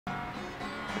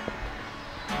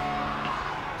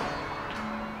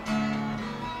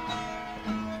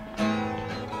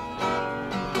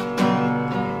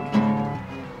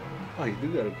Oh, you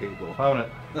do got a cable. Found it.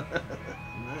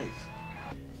 Nice.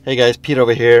 Hey guys, Pete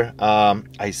over here.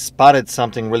 I spotted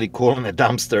something really cool in a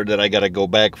dumpster that I gotta go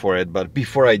back for it. But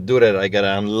before I do that, I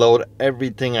gotta unload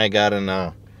everything I got in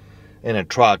a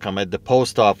truck. I'm at the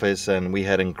post office and we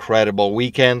had an incredible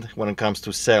weekend. When it comes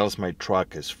to sales, my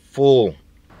truck is full.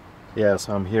 Yes,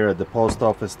 I'm here at the post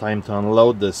office. Time to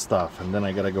unload this stuff, and then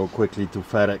I gotta go quickly to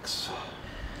FedEx.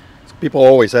 So people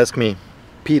always ask me,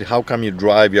 Pete, how come you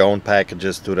drive your own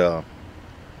packages to the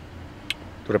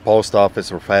post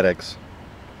office or FedEx?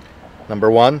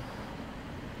 Number one,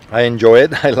 I enjoy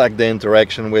it. I like the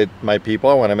interaction with my people.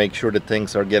 I want to make sure that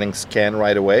things are getting scanned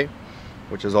right away,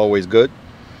 which is always good.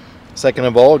 Second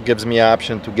of all, it gives me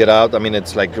option to get out. I mean,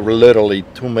 it's like literally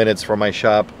 2 minutes from my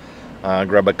shop.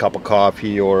 Grab a cup of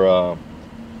coffee or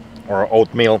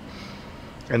oatmeal,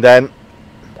 and then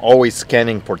always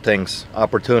scanning for things,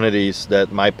 opportunities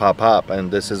that might pop up. And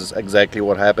this is exactly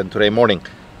what happened today morning.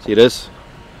 See this?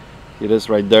 See this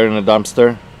right there in the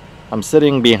dumpster? I'm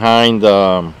sitting behind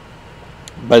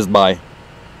Best Buy.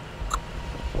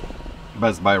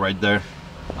 Best Buy right there.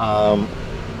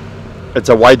 It's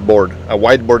a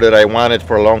whiteboard that I wanted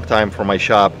for a long time for my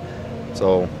shop.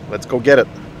 So let's go get it.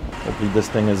 Hopefully this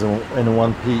thing is in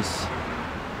one piece.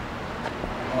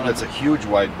 Well, it's a huge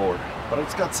whiteboard, but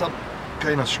it's got some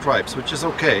kind of stripes, which is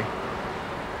okay.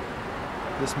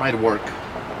 This might work.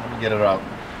 Let me get it out.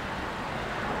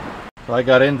 So I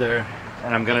got in there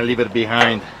and I'm gonna leave it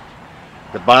behind.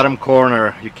 The bottom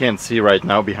corner, you can't see right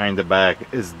now behind the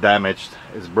back, is damaged,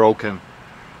 is broken.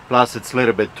 Plus it's a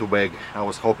little bit too big. I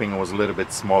was hoping it was a little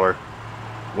bit smaller.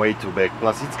 Way too big.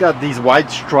 Plus it's got these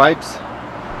white stripes.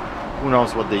 Who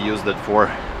knows what they used it for.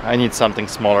 I need something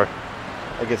smaller.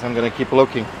 I guess I'm gonna keep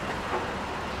looking.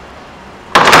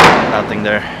 Nothing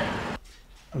there.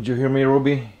 Did you hear me,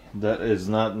 Ruby? That is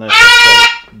not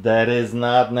necessary. That is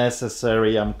not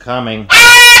necessary. I'm coming.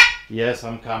 Yes,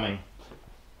 I'm coming.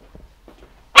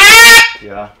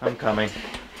 Yeah, I'm coming.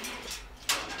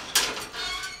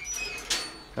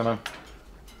 Come on.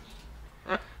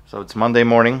 So it's Monday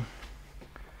morning.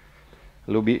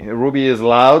 Ruby is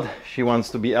loud. She wants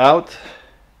to be out.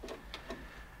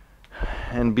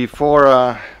 And before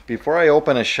I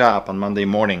open a shop on Monday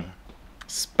morning,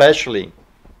 especially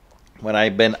when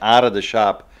I've been out of the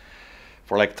shop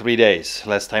for like 3 days.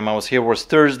 Last time I was here was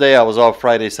Thursday. I was off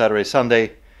Friday, Saturday,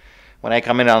 Sunday. When I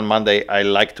come in on Monday, I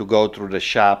like to go through the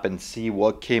shop and see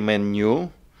what came in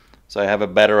new. So I have a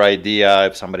better idea.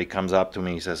 If somebody comes up to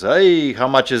me and says, hey, how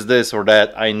much is this or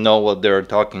that? I know what they're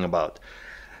talking about.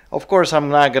 Of course, I'm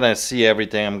not gonna see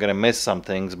everything. I'm gonna miss some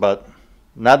things, but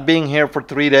not being here for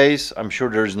 3 days, I'm sure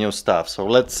there's new stuff. So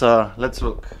let's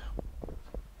look.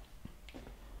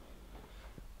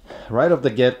 Right off the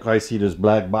get, I see this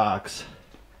black box.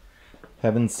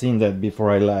 Haven't seen that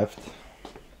before I left.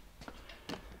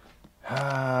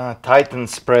 Titan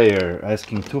sprayer,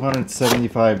 asking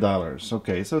 $275.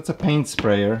 Okay, so it's a paint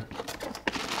sprayer.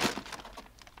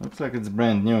 Looks like it's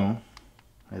brand new.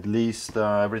 At least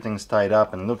everything's tied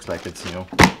up and looks like it's new.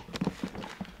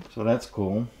 So that's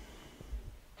cool.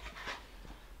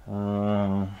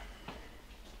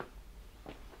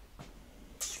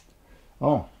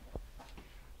 Oh,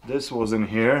 this was in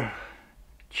here.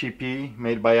 Cheapy,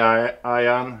 made by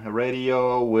Ion, a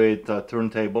radio with a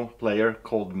turntable player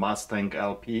called Mustang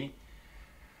LP.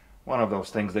 One of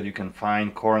those things that you can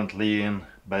find currently in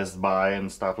Best Buy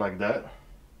and stuff like that.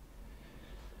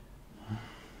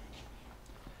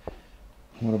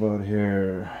 What about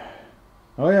here?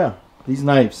 Oh yeah, these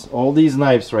knives, all these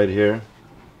knives right here.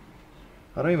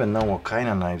 I don't even know what kind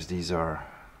of knives these are.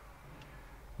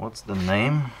 What's the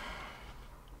name?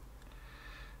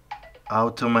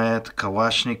 Automat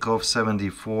Kalashnikov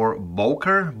 74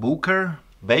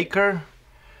 Baker.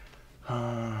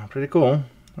 Pretty cool.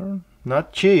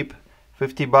 Not cheap.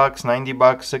 50 bucks, 90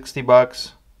 bucks, 60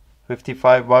 bucks,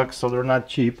 55 bucks, so they're not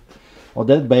cheap. Oh,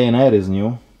 that bayonet is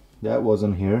new. That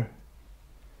wasn't here.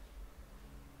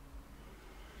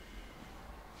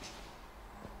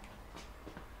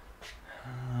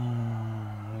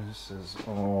 This is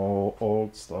all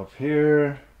old stuff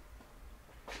here.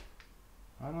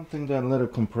 I don't think that little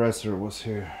compressor was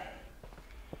here.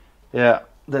 Yeah,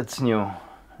 that's new.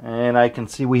 And I can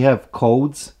see we have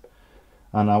codes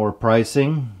on our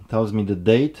pricing. Tells me the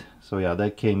date. So yeah,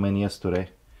 that came in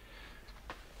yesterday.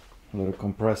 Little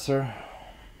compressor.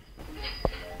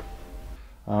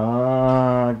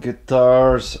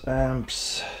 Guitars,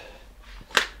 amps.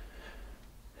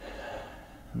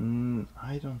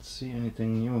 I don't see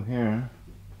anything new here.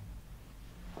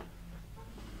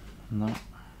 No.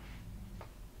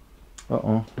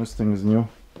 Uh-oh, this thing is new.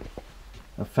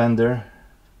 A Fender.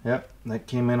 Yep, that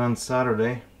came in on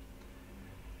Saturday.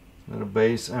 Little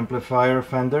bass amplifier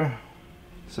Fender,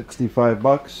 65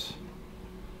 bucks.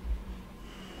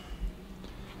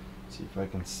 See if I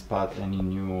can spot any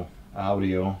new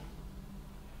audio.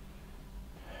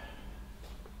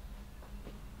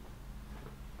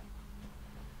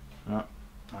 No,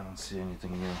 I don't see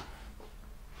anything new.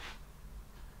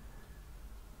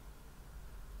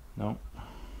 No.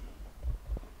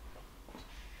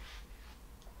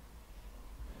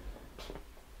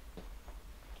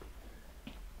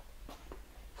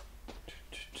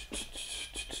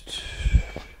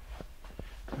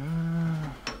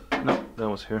 No, that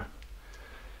was here.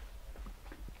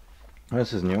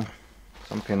 This is new.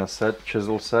 Some kind of set,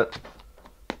 chisel set.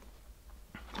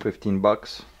 15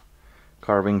 bucks.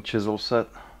 Carving chisel set.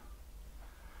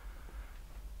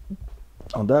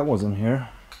 Oh, that wasn't here.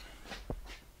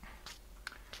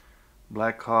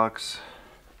 Blackhawks.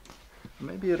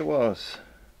 Maybe it was.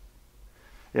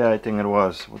 Yeah, I think it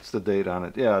was. What's the date on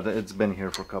it? Yeah, it's been here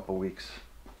for a couple weeks.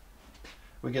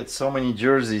 We get so many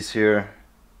jerseys here.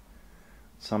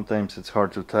 Sometimes it's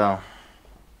hard to tell.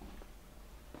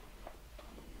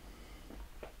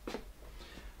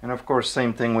 And of course,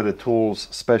 same thing with the tools,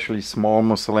 especially small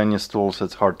miscellaneous tools,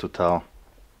 it's hard to tell.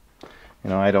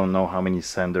 You know, I don't know how many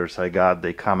senders I got.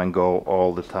 They come and go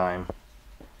all the time.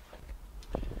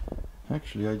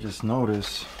 Actually, I just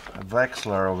noticed a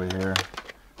Vexlar over here.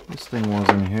 This thing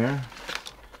wasn't here.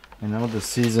 You know, the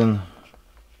season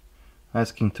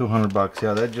asking 200 bucks.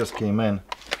 Yeah, that just came in.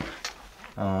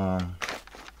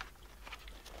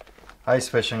 Ice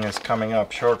fishing is coming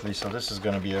up shortly, so this is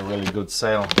going to be a really good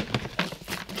sale.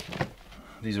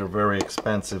 These are very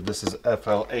expensive. This is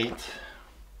FL8.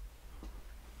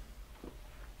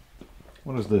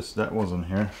 What is this? That wasn't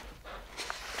here.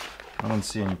 I don't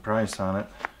see any price on it.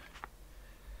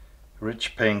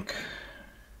 Rich pink.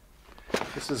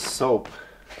 This is soap,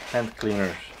 hand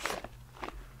cleaners.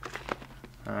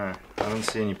 Alright, I don't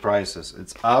see any prices.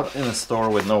 It's out in a store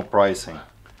with no pricing.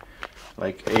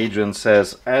 Like Adrian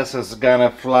says, S is gonna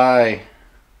fly.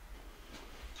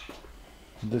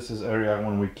 This is area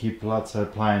when we keep lots of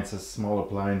appliances, small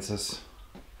appliances.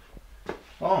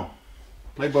 Oh,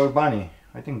 Playboy Bunny.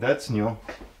 I think that's new.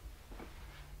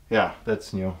 Yeah,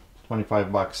 that's new.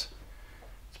 25 bucks.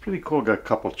 It's pretty cool. Got a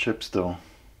couple chips though.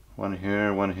 One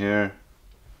here, one here.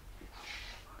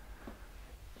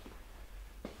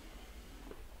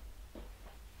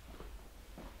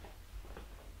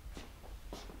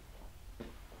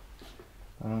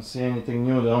 I don't see anything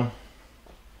new though.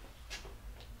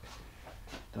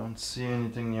 Don't see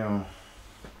anything new.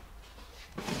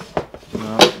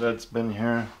 No, that's been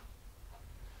here.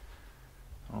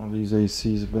 All these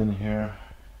ACs been here.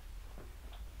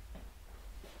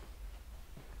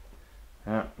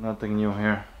 Yeah, nothing new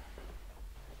here.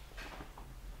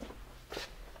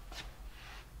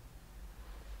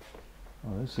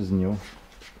 Oh, this is new.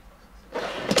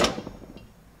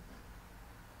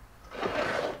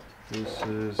 This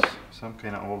is some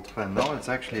kind of old fan. No, it's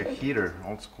actually a heater,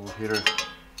 old school heater.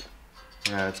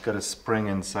 Yeah, it's got a spring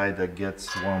inside that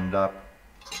gets warmed up.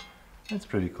 That's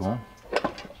pretty cool.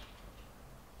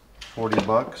 40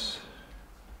 bucks.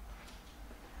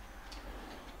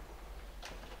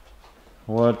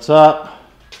 What's up?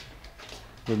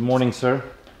 Good morning, sir.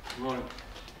 Good morning.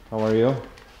 How are you?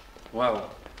 Well.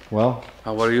 Well?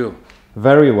 How are you?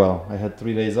 Very well. I had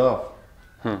 3 days off.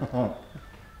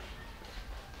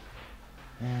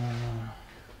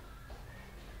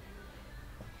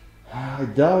 I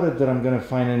doubted that I'm gonna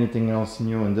find anything else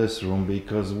new in this room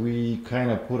because we kind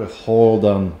of put a hold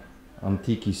on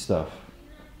antique stuff.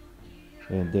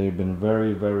 And they've been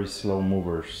very, very slow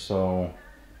movers, so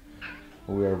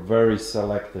we are very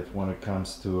selective when it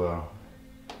comes to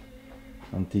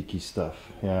antique stuff.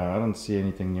 Yeah, I don't see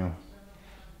anything new.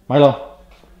 Milo,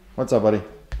 what's up, buddy?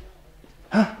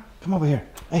 Huh? Come over here.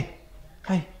 Hey,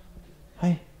 hi,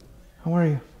 hi. How are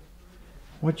you?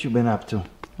 What you been up to?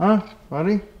 Huh,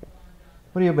 buddy?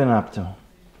 What have you been up to?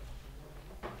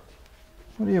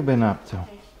 What have you been up to?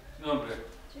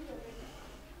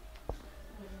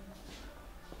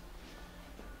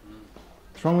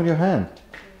 What's wrong with your hand?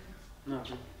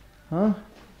 Nothing. Huh?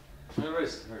 My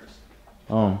wrist hurts.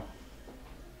 Oh.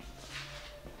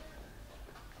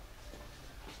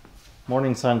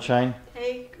 Morning, sunshine.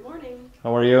 Hey, good morning.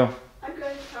 How are you? I'm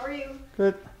good. How are you?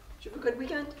 Good. Did you have a good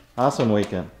weekend? Awesome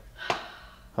weekend.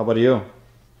 How about you?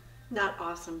 Not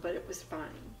awesome, but it was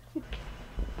fine.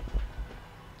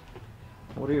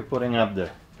 What are you putting up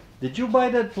there? Did you buy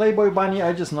that Playboy bunny?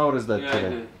 I just noticed that Yeah, today. I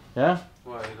did. Yeah?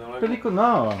 Why, you don't like Pretty it? cool.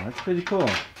 No, it's pretty cool.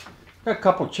 Got a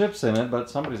couple chips in it, but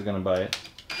somebody's gonna buy it.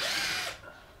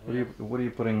 What are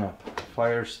you putting up?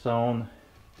 Firestone,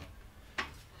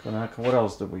 What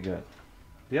else did we get?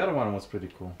 The other one was pretty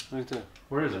cool. Right there.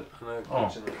 Where is it? Another Oh.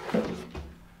 kitchen.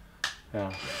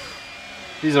 Yeah.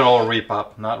 These are all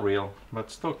repop, not real, but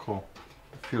still cool.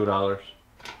 A few dollars.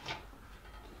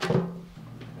 What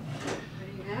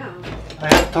do you have?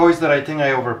 I have toys that I think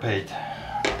I overpaid.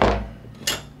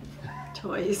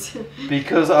 Toys.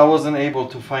 Because I wasn't able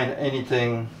to find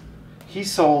anything. He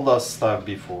sold us stuff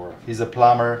before. He's a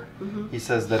plumber. He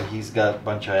says that he's got a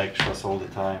bunch of extras all the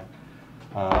time.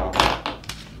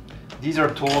 These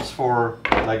are tools for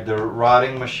like the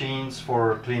rotting machines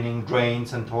for cleaning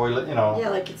drains and toilet, you know. Yeah,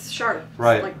 like it's sharp.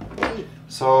 Right. It's like teeth.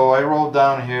 So I wrote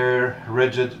down here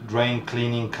rigid drain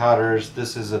cleaning cutters.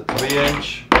 This is a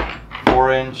 3-inch,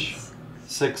 4-inch,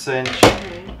 6-inch.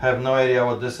 Okay. Have no idea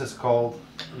what this is called.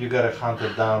 You gotta hunt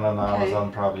it down on Okay.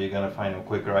 Amazon. Probably you're gonna find them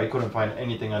quicker. I couldn't find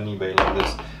anything on eBay like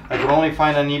this. I could only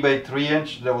find on eBay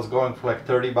 3-inch that was going for like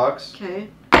 30 bucks. Okay.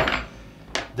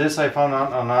 This I found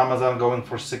on Amazon going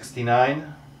for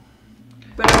 69.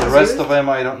 But it The was rest used? of them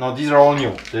I don't know. These are all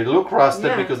new. They look rusted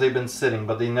Yeah. because they've been sitting,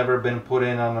 but they never been put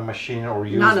in on a machine or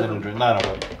used None of in a them. drain. None of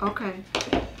them. Okay.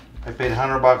 I paid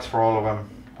 100 bucks for all of them.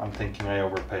 I'm thinking I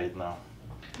overpaid now.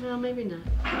 Well, maybe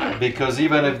not. Because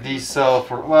even if these sell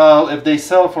for, well, if they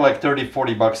sell for like 30,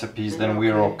 40 bucks a piece, then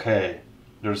we're Okay. okay.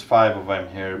 There's 5 of them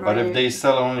here. But if Right. they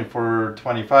sell only for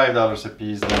 $25 a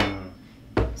piece, then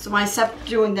So am I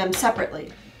doing them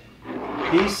separately?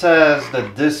 he says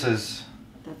that this is,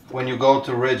 That's the when you go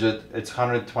to rigid, it's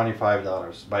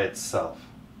 $125 by itself.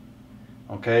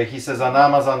 Okay, he says on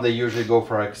Amazon they usually go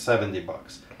for like 70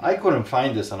 bucks. I couldn't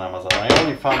find this on Amazon. I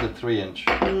only found the 3-inch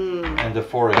and the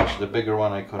 4-inch. The bigger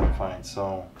one I couldn't find.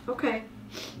 So Okay.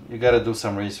 you got to do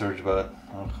some research, but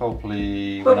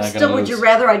hopefully we're But not still, gonna would lose. you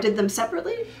rather I did them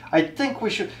separately? I think we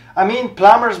should. I mean,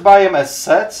 plumbers buy them as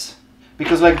sets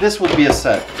because like this would be a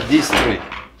set. These 3,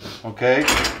 okay.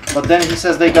 But then he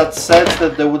says they got sets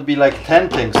that there would be like 10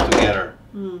 things together.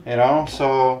 You know.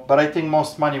 So, but I think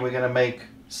most money we're gonna make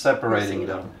separating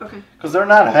them Okay. because they're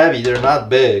not heavy, they're not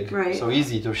big, Right. so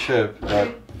easy to ship. But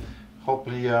Okay.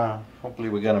 hopefully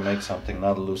we're gonna make something,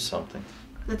 not lose something.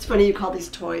 That's funny you call these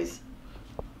toys.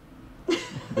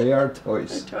 They are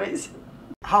toys. Toys.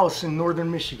 House in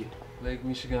northern Michigan, Lake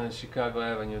Michigan and Chicago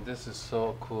Avenue. This is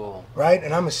so cool. right?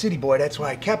 And I'm a city boy, that's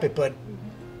why I kept it. But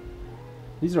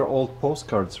These are old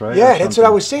postcards, right? yeah, that's what I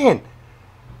was saying.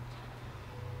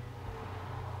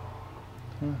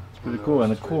 It's pretty cool,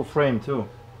 and a cool frame too.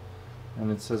 And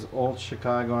it says Old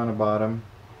Chicago on the bottom.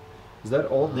 Is that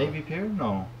Old Navy Pier?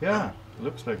 No. Yeah, it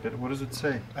looks like it. What does it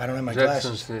say? I don't have my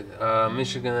Jackson glasses. Street,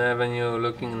 Michigan Avenue,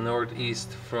 looking northeast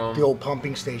from The old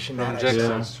pumping station. from That I Jackson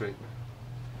Yeah. Street.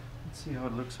 Let's see how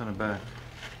it looks on the back.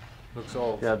 Looks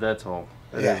old. Yeah, that's old.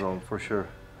 That Yeah. is old for sure.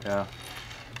 Yeah.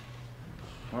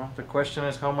 Well, the question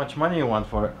is how much money you want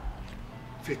for it?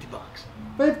 50 bucks.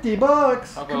 50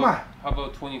 bucks! How about, Come on. How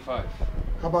about 25?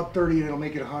 How about 30 and it'll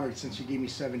make it 100 since you gave me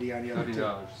 70 on the other two.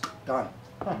 $30. Done.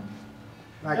 Huh.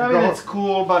 I I can mean, go. it's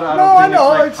cool, but I No, don't I think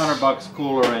know, it's like it's- $100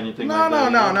 cool or anything No, like no,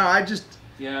 that. no, no. I just.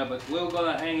 Yeah, but we're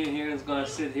gonna hang it here. It's gonna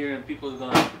sit here, and people are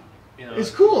gonna, you know.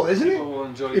 It's cool, isn't People it? will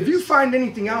enjoy If you this. find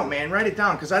anything out, man, write it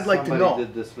down because I'd like to Somebody know.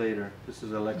 did this later. This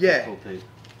is electrical tape.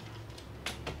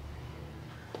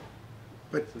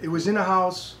 But it was in a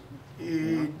house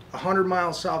 100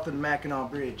 miles south of the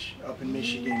Mackinac Bridge up in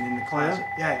Michigan in the closet.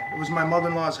 Yeah, it was my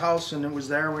mother-in-law's house and it was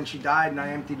there when she died and I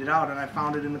emptied it out and I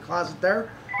found it in the closet there.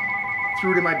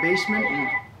 Threw it in my basement and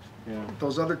Yeah.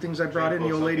 those other things I brought in,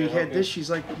 the old lady had this. She's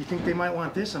like, you think they might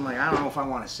want this? I'm like, I don't know if I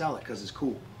want to sell it because it's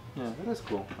cool. Yeah, that is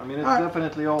cool. I mean, it's Alright.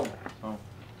 definitely old. So.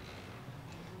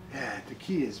 Yeah, the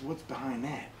key is, what's behind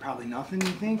that? Probably nothing, you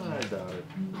think? I doubt it.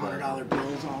 $100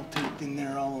 bills all taped in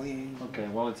there all in. Okay,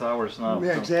 well, it's ours now.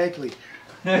 Yeah, so. exactly.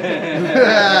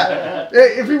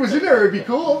 If he was in there, it'd be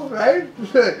cool, right?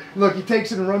 Look, he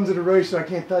takes it and runs it a race, so I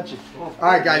can't touch it. All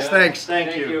right, guys, thanks.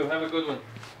 Thank you. Have a good one.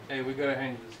 Hey, we gotta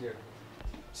hang this here.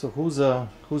 So who's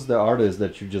the artist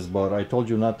that you just bought? I told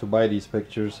you not to buy these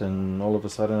pictures, and all of a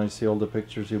sudden I see all the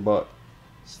pictures you bought.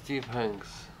 Steve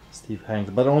Hanks. Steve Hanks,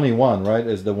 but only one, right?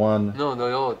 Is the one? No,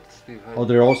 they're all Steve Hanks. Oh,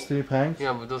 they're all Steve Hanks?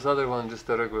 Yeah, but those other ones just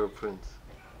a regular prints.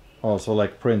 Oh, so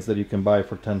like prints that you can buy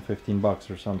for 10, 15 bucks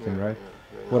or something, Yeah, right?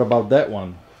 yeah. What about that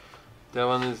one? That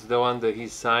one is the one that he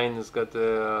signed. It's got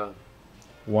the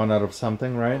One out of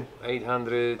something, right?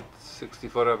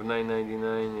 864 of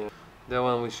 999. Yeah, that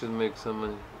one we should make some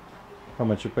money. How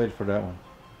much you paid for that one?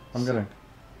 I'm gonna.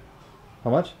 How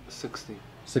much? 60.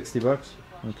 60 bucks?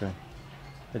 Okay.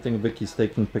 I think Vicky's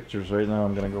taking pictures right now.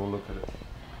 I'm gonna go look at it.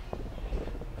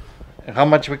 And how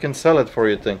much we can sell it for,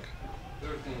 you think?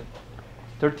 13.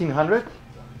 1,300?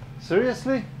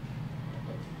 Seriously?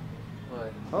 Why?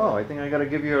 Oh, I think I gotta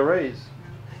give you a raise.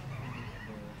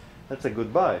 That's a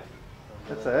good buy.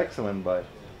 That's an excellent buy.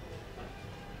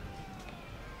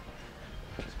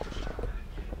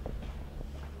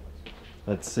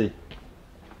 Let's see.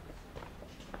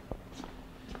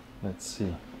 Let's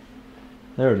see.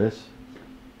 There it is.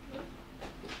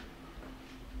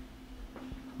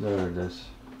 There it is.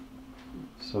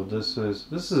 So this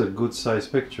is a good size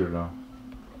picture though.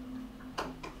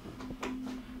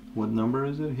 What number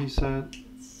is it? He said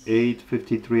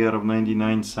 853 out of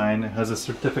 99 sign. It has a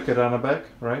certificate on the back,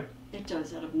 right? It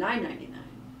does, out of $9.99.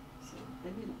 So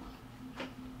maybe.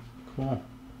 Cool.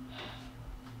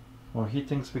 Well, he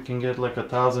thinks we can get like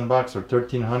 $1,000 or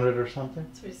 1,300 or something.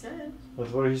 That's what he said.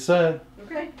 That's what he said.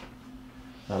 Okay.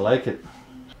 I like it.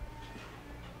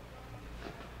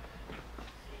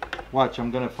 Watch,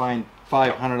 I'm gonna find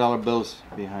 $500 bills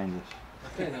behind this.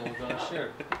 Okay, then we're gonna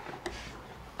share.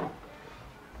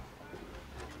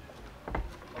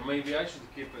 Or maybe I should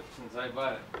keep it since I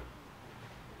bought it.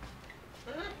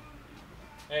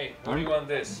 Hey, what do you want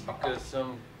this? Because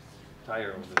I'm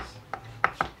tired of this.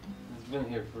 It's been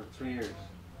here for 3 years.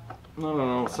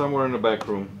 No, somewhere in the back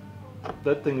room.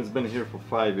 That thing has been here for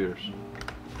 5 years.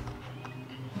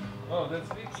 Oh, that's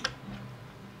Vicky.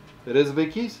 It is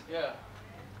Vicky's? Yeah.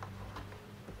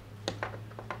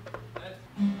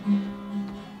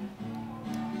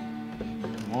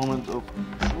 Moment of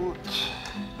truth.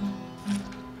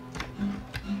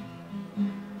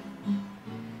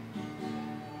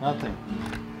 Nothing.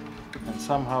 And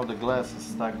somehow the glass is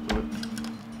stuck to it.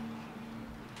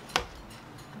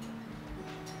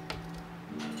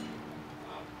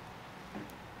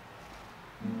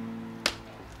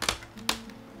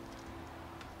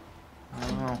 I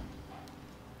don't know.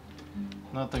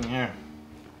 Nothing here.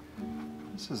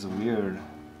 This is weird.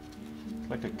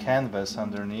 Like a canvas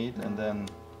underneath and then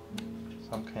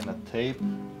some kind of tape.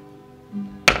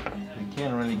 You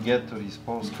can't really get to these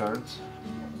postcards.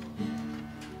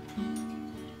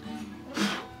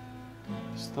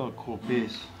 Still a cool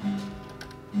piece.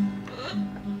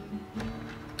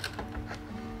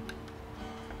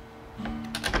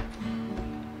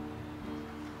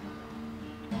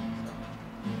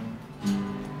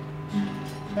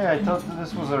 Hey, I thought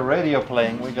this was a radio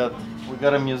playing. We got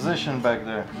a musician back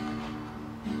there.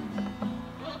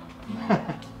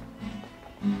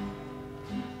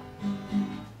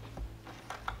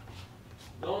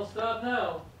 Don't stop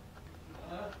now.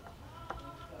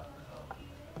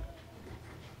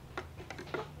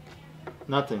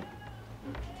 Nothing.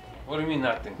 What do you mean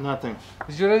nothing? Nothing.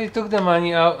 Because you already took the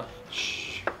money out.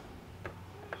 Shh.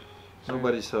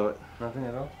 Nobody saw it. Nothing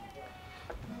at all?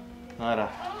 Nada.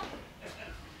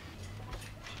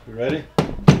 You ready?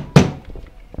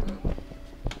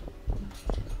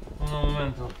 Un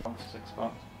momento. 6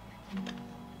 pounds.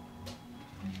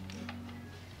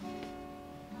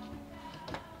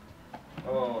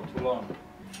 Oh, too long.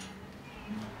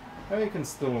 Oh, you can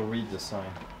still read the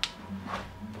sign.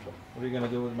 What are you gonna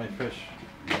do with my fish?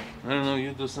 I don't know,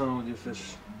 you do something with your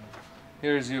fish.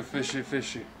 Here's your fishy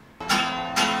fishy.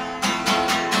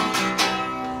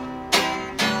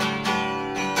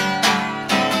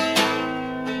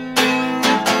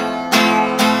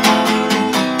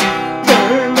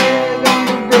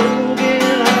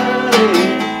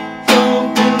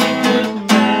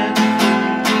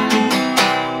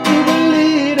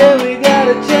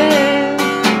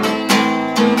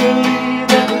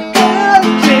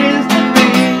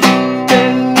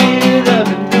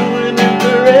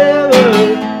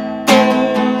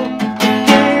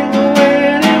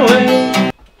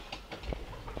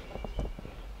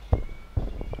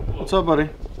 What's up, buddy?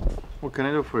 What can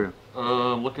I do for you?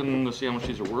 Looking to see how much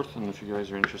these are worth and if you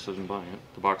guys are interested in buying it.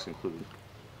 The box included.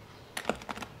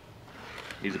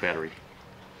 Needs a battery.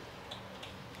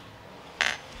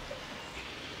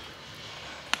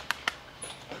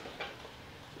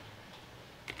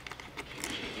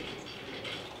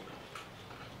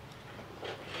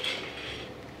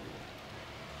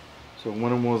 So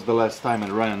when was the last time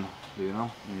it ran? Do you know?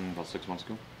 About 6 months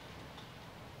ago.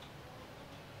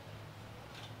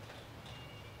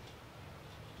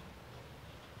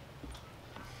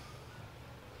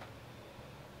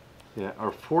 Yeah,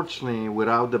 unfortunately,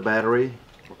 without the battery,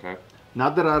 Okay.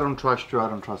 not that I don't trust you, I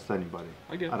don't trust anybody.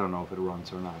 I get it. I don't know if it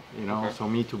runs or not, you know? Okay. So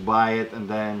me to buy it and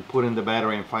then put in the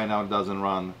battery and find out it doesn't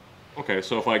run. Okay,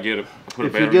 so if I get it, put a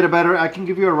If battery. you get a battery, I can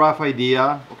give you a rough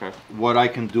idea Okay. what I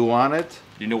can do on it.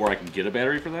 Do you know where I can get a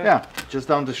battery for that? Yeah, just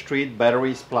down the street,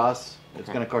 Batteries Plus. It's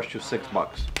Okay. gonna cost you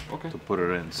 $6 Okay. to put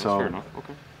it in. That's So fair enough.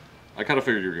 Okay. I kind of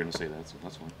figured you were going to say that, so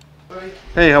that's fine.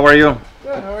 Hey, how are you?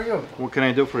 Good, how are you? What can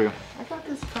I do for you? I got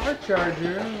this car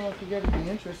charger. I don't know if you guys would be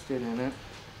interested in it.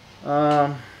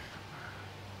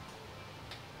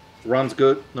 Runs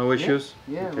good, no issues?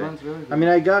 Yeah, Okay. it runs really good. I mean,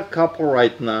 I got a couple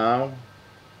right now,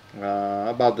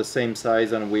 about the same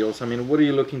size on wheels. I mean, what are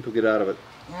you looking to get out of it?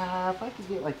 If I could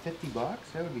get like $50,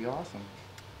 that would be awesome.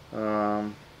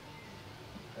 I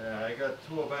got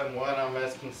two of them. One I'm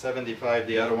asking 75,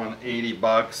 the other one 80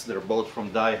 bucks. They're both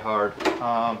from Die Hard.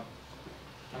 I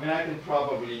mean, I can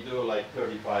probably do like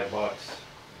 35 bucks.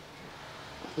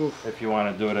 Oof. If you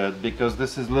want to do that, because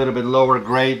this is a little bit lower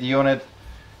grade unit,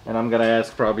 and I'm gonna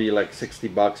ask probably like 60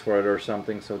 bucks for it or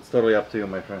something. So it's totally up to you,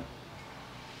 my friend.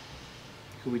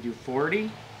 Could we do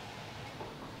 40?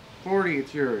 40,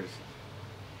 it's yours.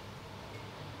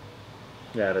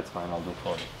 Yeah, that's fine. I'll do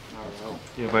 40. Alright.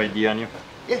 You have ID on you?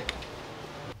 Yeah.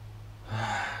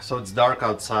 So it's dark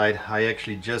outside. I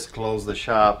actually just closed the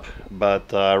shop,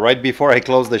 but right before I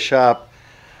closed the shop,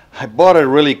 I bought a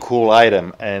really cool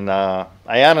item, and I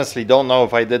honestly don't know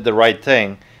if I did the right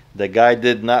thing. The guy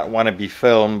did not want to be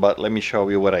filmed, but let me show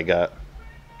you what I got.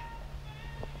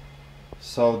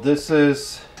 So this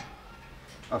is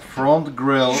a front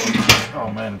grille.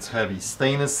 Oh man, it's heavy.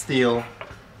 Stainless steel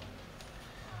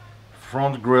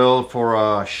front grille for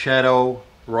a Shadow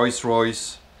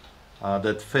Rolls-Royce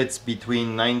that fits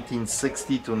between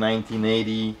 1960 to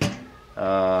 1980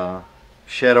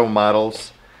 Shadow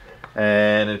models.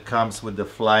 And it comes with the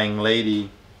flying lady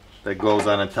that goes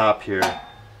on the top here.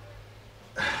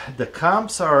 The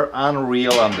comps are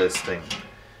unreal on this thing.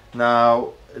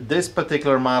 Now this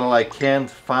particular model, I can't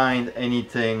find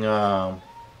anything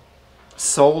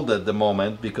sold at the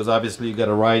moment, because obviously you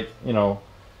gotta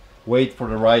wait for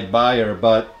the right buyer,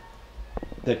 but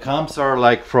the comps are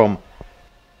like from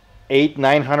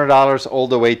 $800-900 all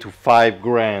the way to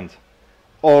 $5,000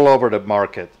 all over the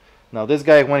market. Now this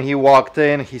guy, when he walked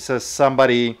in, he says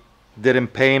somebody didn't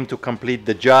pay him to complete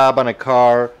the job on a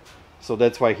car, so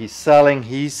that's why he's selling.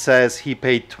 He says he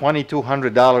paid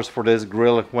 $2,200 for this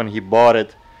grill when he bought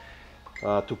it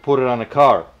to put it on a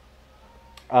car.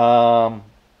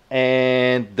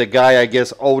 And the guy, I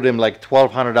guess, owed him like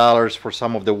 $1,200 for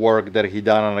some of the work that he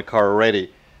done on the car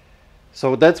already.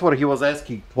 So that's what he was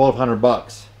asking, 1,200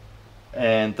 bucks.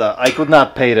 And I could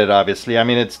not pay that, obviously. I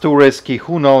mean, it's too risky.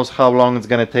 Who knows how long it's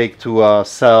gonna take to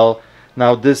sell.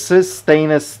 Now this is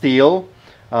stainless steel.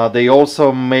 They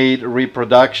also made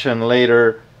reproduction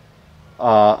later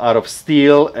out of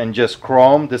steel and just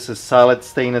chrome. This is solid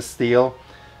stainless steel.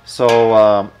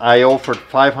 So I offered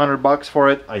 500 bucks for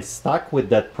it. I stuck with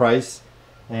that price,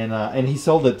 and he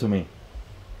sold it to me.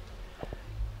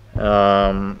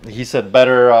 He said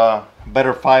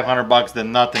better 500 bucks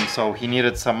than nothing, so he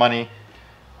needed some money.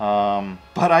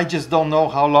 But I just don't know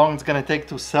how long it's gonna take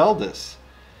to sell this.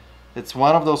 It's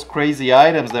one of those crazy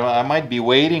items that I might be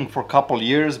waiting for a couple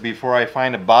years before I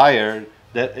find a buyer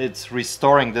that it's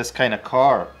restoring this kind of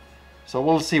car. So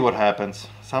we'll see what happens.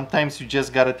 Sometimes you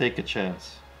just gotta take a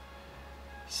chance.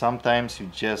 Sometimes you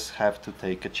just have to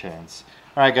take a chance.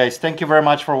 Alright guys, thank you very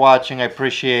much for watching. I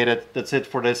appreciate it. That's it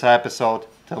for this episode.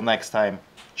 Till next time,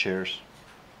 cheers.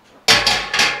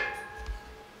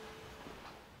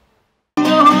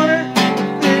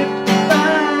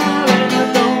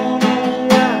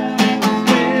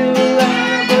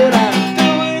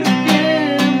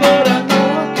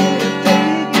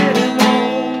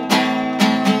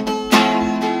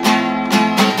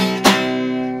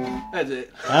 That's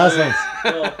it. Awesome.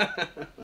 Well,